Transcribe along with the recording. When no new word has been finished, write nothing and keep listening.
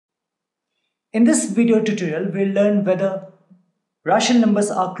In this video tutorial, we'll learn whether rational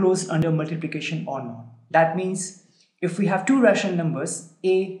numbers are closed under multiplication or not. That means if we have two rational numbers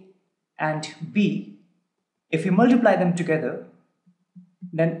a and b, if we multiply them together,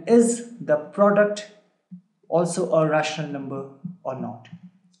 then is the product also a rational number or not?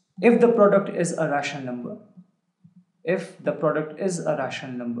 If the product is a rational number,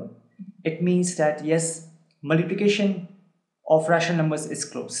 it means that yes, multiplication of rational numbers is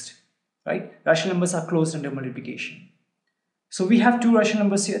closed, right? Rational numbers are closed under multiplication. So we have two rational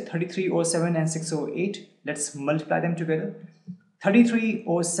numbers here, 3307 and 608. Let's multiply them together.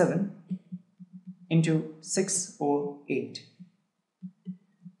 3307 into 608.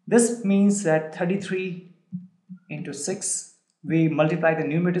 This means that 33 into 6, we multiply the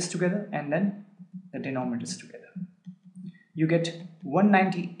numerators together and then the denominators together. You get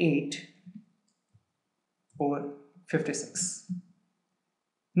 198 over 56.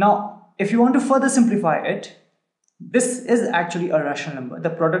 Now, if you want to further simplify it, this is actually a rational number. The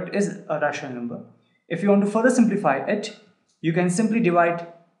product is a rational number. If you want to further simplify it, you can simply divide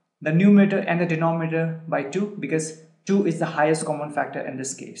the numerator and the denominator by 2 because 2 is the highest common factor in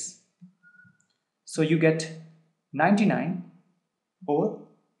this case. So you get 99 over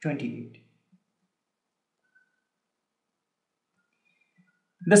 28.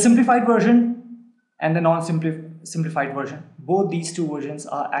 The simplified version and the non-simplified version, both these two versions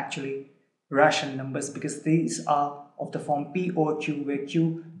are actually rational numbers because these are of the form P over Q, where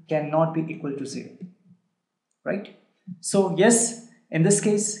Q cannot be equal to 0, right? So yes, in this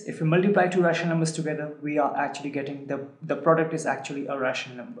case, if we multiply two rational numbers together, we are actually getting the product is actually a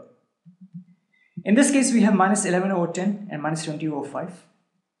rational number. In this case, we have minus 11 over 10 and minus 20 over 5.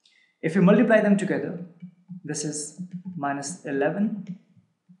 If we multiply them together, this is minus 11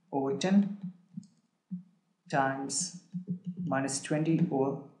 over 10 times minus 20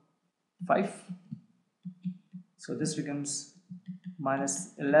 over 5. So this becomes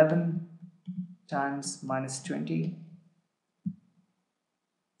minus 11 times minus 20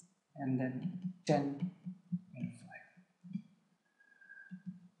 and then 10 and 5.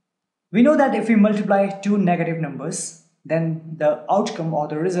 We know that if we multiply two negative numbers, then the outcome or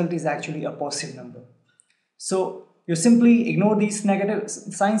the result is actually a positive number. So you simply ignore these negative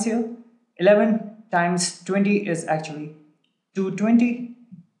signs here. 11 times 20 is actually 220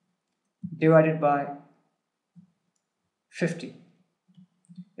 divided by 50.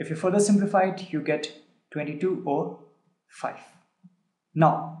 If you further simplify it, you get 22 over 5.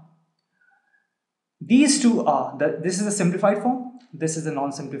 Now, these two are, this is a simplified form, this is a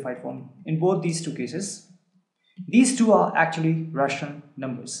non-simplified form. In both these two cases, these two are actually rational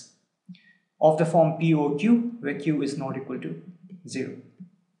numbers of the form P over Q, where Q is not equal to 0.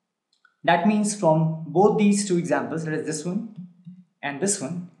 That means from both these two examples, that is this one and this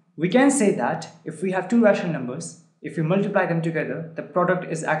one, we can say that if we have two rational numbers, if we multiply them together, the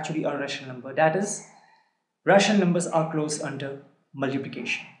product is actually a rational number. That is, rational numbers are closed under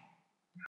multiplication.